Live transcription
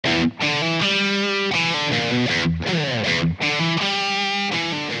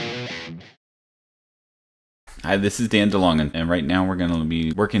Hi, this is Dan DeLong, and right now we're going to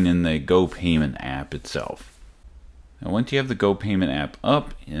be working in the GoPayment app itself. Now, once you have the GoPayment app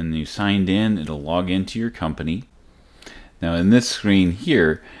up and you signed in, it'll log into your company. Now, in this screen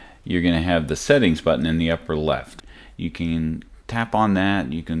here, you're going to have the settings button in the upper left. You can tap on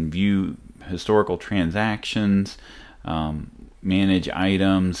that. You can view historical transactions, manage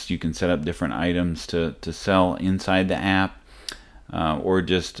items. You can set up different items to sell inside the app, or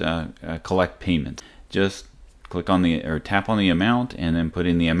just collect payments. Just click on tap on the amount and then put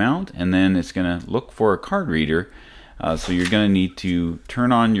in the amount, and then it's going to look for a card reader. So you're going to need to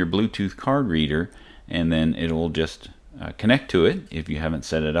turn on your Bluetooth card reader, and then it will just connect to it if you haven't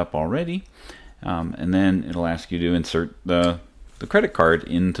set it up already. And then it'll ask you to insert the credit card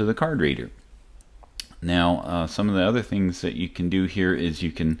into the card reader. Now, some of the other things that you can do here is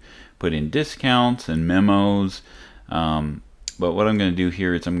you can put in discounts and memos. But what I'm going to do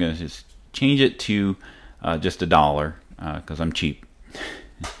here is I'm going to just change it to just $1 because I'm cheap.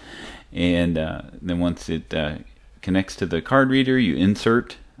 And then once it connects to the card reader, you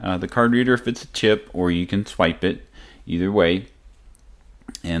insert the card reader if it's a chip, or you can swipe it, either way.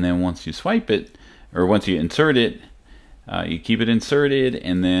 And then once you swipe it, or once you insert it, you keep it inserted,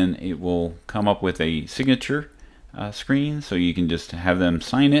 and then it will come up with a signature screen, so you can just have them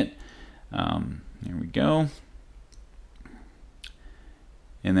sign it. There we go.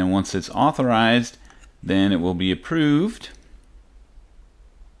 And then once it's authorized, then it will be approved.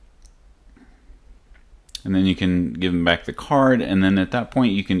 And then you can give them back the card, and then at that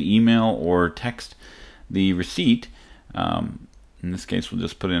point you can email or text the receipt. In this case, we'll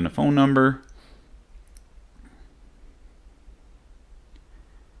just put in a phone number.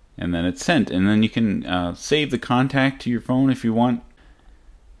 And then it's sent. And then you can save the contact to your phone if you want.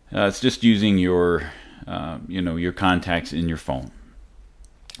 It's just using your, your contacts in your phone.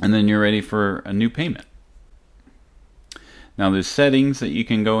 And then you're ready for a new payment. Now there's settings that you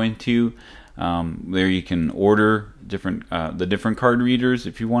can go into. There you can order the different card readers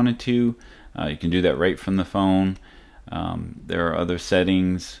if you wanted to. You can do that right from the phone. There are other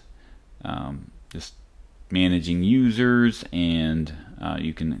settings, just managing users, and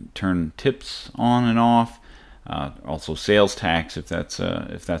you can turn tips on and off. Also sales tax if that's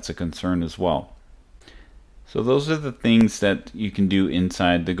a concern as well. So those are the things that you can do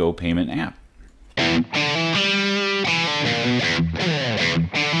inside the GoPayment app.